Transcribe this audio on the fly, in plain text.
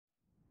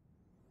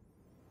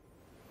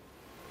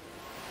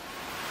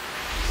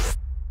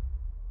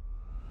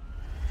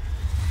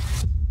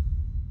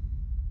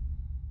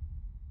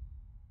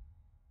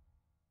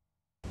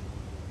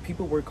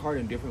people work hard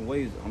in different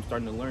ways. I'm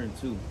starting to learn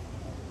too.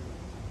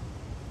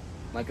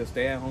 Like a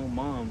stay-at-home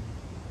mom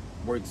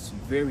works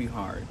very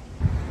hard,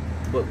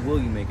 but will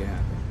you make it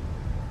happen?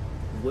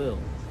 Will.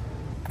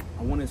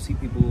 I want to see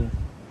people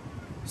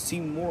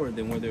see more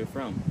than where they're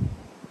from,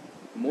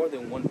 more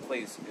than one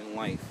place in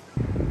life.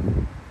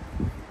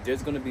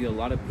 There's going to be a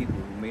lot of people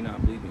who may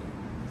not believe me.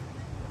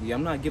 Yeah,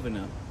 I'm not giving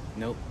up.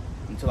 Nope.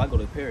 Until I go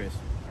to Paris.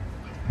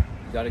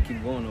 You got to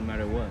keep going no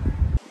matter what.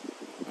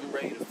 I'm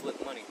ready to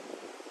flip money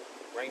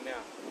right now.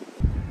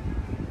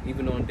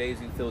 Even on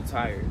days you feel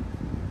tired,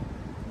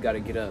 you got to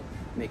get up,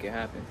 make it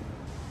happen.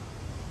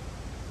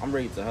 I'm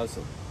ready to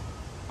hustle.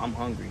 I'm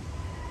hungry.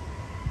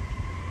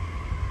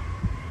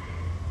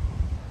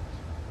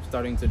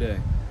 Starting today,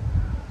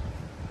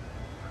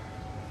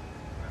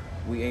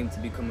 we aim to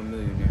become a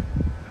millionaire.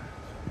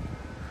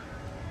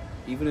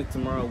 Even if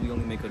tomorrow we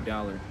only make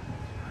 $1,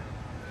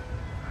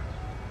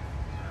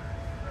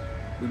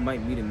 we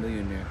might meet a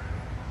millionaire.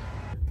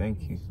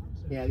 Thank you.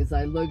 Yeah, because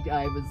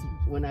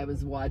when I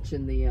was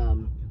watching the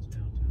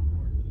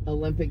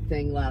Olympic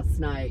thing last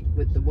night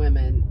with the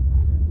women,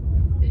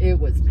 it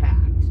was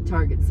packed.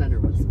 Target Center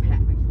was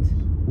packed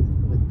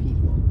with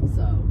people,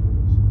 so.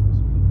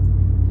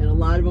 And a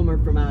lot of them are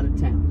from out of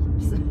town,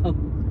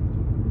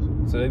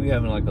 So they be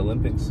having like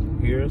Olympics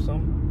here or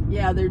something?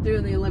 Yeah, they're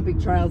doing the Olympic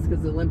trials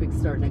because the Olympics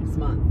start next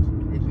month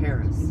in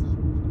Paris.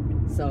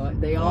 So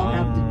they all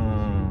have to,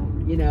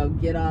 you know,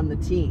 get on the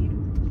team.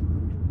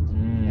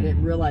 I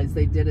didn't realize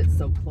they did it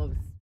so close.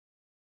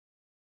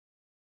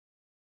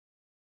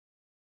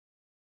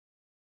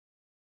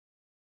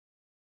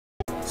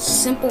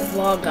 Simple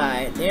vlog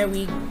guide. There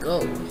we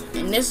go.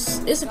 And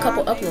this is a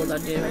couple uploads I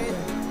did right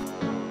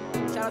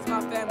there. Shout out to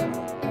my family.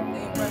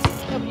 What's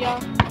up, y'all?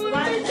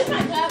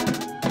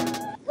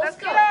 Let's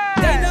go.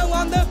 They know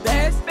I'm the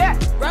best.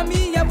 Run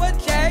me up a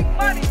check.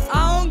 Money.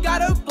 I don't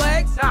gotta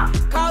flex.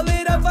 Call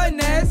it a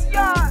finesse.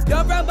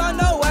 Don't run about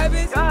no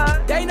weapons.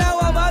 They know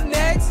I'm up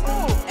next.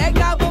 Egg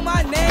out with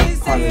my name.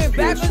 Saying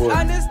backwards,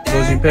 understand. What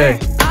does he pay?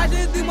 I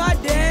just do my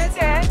dance.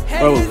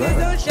 What was that?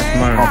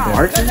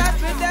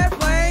 Martin.